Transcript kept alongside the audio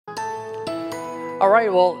All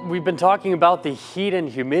right, well, we've been talking about the heat and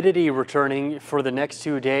humidity returning for the next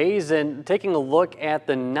 2 days and taking a look at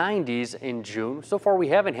the 90s in June. So far, we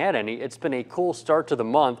haven't had any. It's been a cool start to the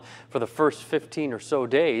month for the first 15 or so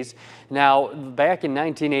days. Now, back in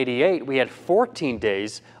 1988, we had 14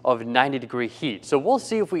 days of 90-degree heat. So we'll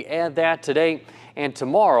see if we add that today and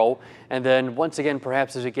tomorrow, and then once again,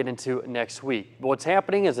 perhaps as we get into next week. What's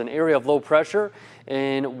happening is an area of low pressure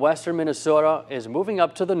in western Minnesota is moving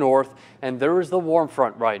up to the north, and there is the warm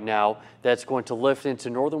front right now that's going to lift into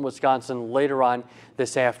northern Wisconsin later on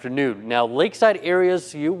this afternoon. Now, lakeside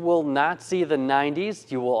areas, you will not see the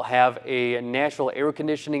 90s. You will have a natural air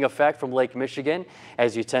conditioning effect from Lake Michigan,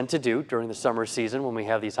 as you tend to do during the summer season when we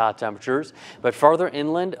have these hot temperatures. But farther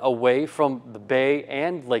inland, away from the Bay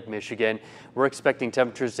and Lake Michigan, we're expecting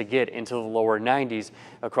temperatures to get into the lower 90s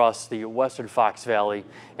across the western Fox Valley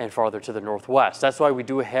and farther to the northwest. That's why we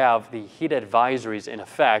do have the heat advisories in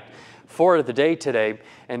effect for the day today,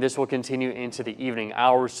 and this will continue into the evening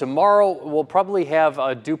hours. Tomorrow, we'll probably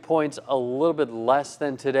have dew points a little bit less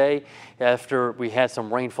than today after we had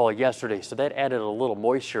some rainfall yesterday, so that added a little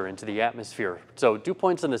moisture into the atmosphere. So dew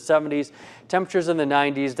points in the 70s, temperatures in the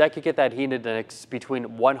 90s, that could get that heat index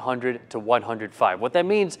between 100 to 105. What that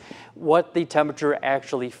means, what the temperature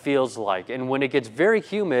actually feels like. And when it gets very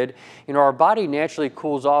humid, you know, our body naturally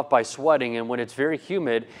cools off by sweating, and when it's very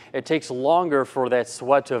humid, it takes longer for that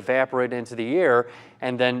sweat to evaporate into the air,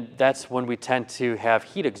 and then that's when we tend to have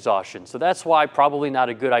heat exhaustion. So that's why probably not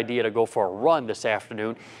a good idea to go for a run this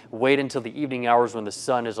afternoon. Wait until the evening hours when the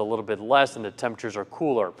sun is a little bit less and the temperatures are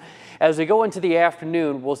cooler. As we go into the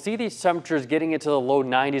afternoon, we'll see these temperatures getting into the low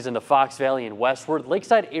 90s in the Fox Valley and westward.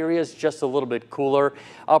 Lakeside areas just a little bit cooler,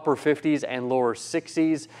 upper 50s and lower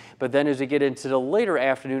 60s. But then as we get into the later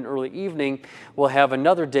afternoon, early evening, we'll have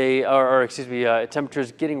another day,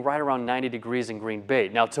 temperatures getting right around 90 degrees in Green Bay.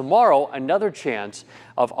 Now tomorrow, another chance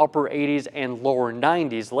of upper 80s and lower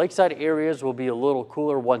 90s. Lakeside areas will be a little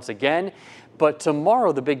cooler once again. But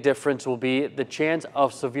tomorrow, the big difference will be the chance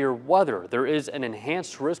of severe weather. There is an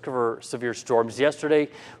enhanced risk for severe storms. Yesterday,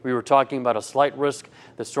 we were talking about a slight risk.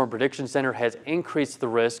 The Storm Prediction Center has increased the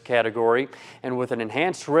risk category. And with an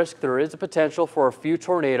enhanced risk, there is a potential for a few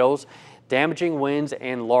tornadoes, damaging winds,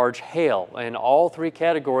 and large hail. And all three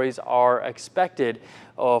categories are expected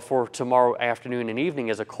for tomorrow afternoon and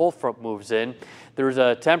evening as a cold front moves in. There's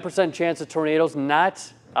a 10% chance of tornadoes,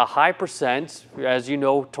 not a high percent. As you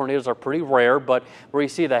know, tornadoes are pretty rare, but where you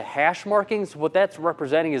see the hash markings, what that's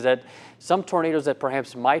representing is that some tornadoes that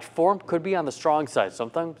perhaps might form could be on the strong side,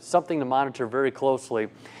 something to monitor very closely.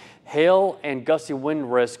 Hail and gusty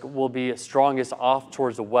wind risk will be strongest off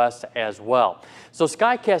towards the west as well. So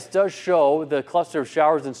Skycast does show the cluster of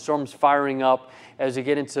showers and storms firing up as you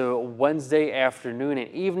get into Wednesday afternoon and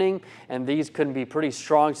evening, and these could be pretty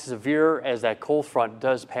strong, severe as that cold front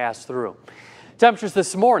does pass through. Temperatures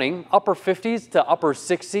this morning, upper 50s to upper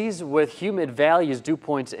 60s with humid values, dew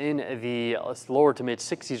points in the lower to mid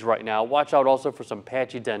 60s right now. Watch out also for some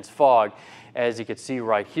patchy dense fog. As you can see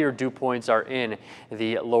right here, dew points are in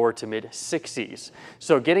the lower to mid 60s.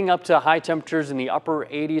 So getting up to high temperatures in the upper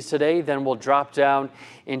 80s today, then we'll drop down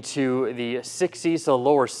into the 60s to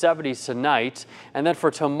lower 70s tonight. And then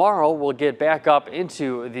for tomorrow, we'll get back up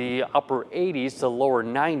into the upper 80s to lower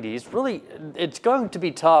 90s. Really, it's going to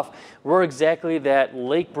be tough where exactly that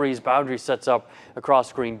lake breeze boundary sets up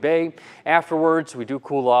across Green Bay. Afterwards, we do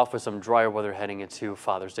cool off with some drier weather heading into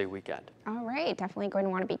Father's Day weekend. All right, definitely going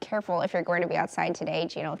to want to be careful if you're going to be outside today.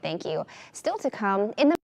 Gino, thank you. Still to come in the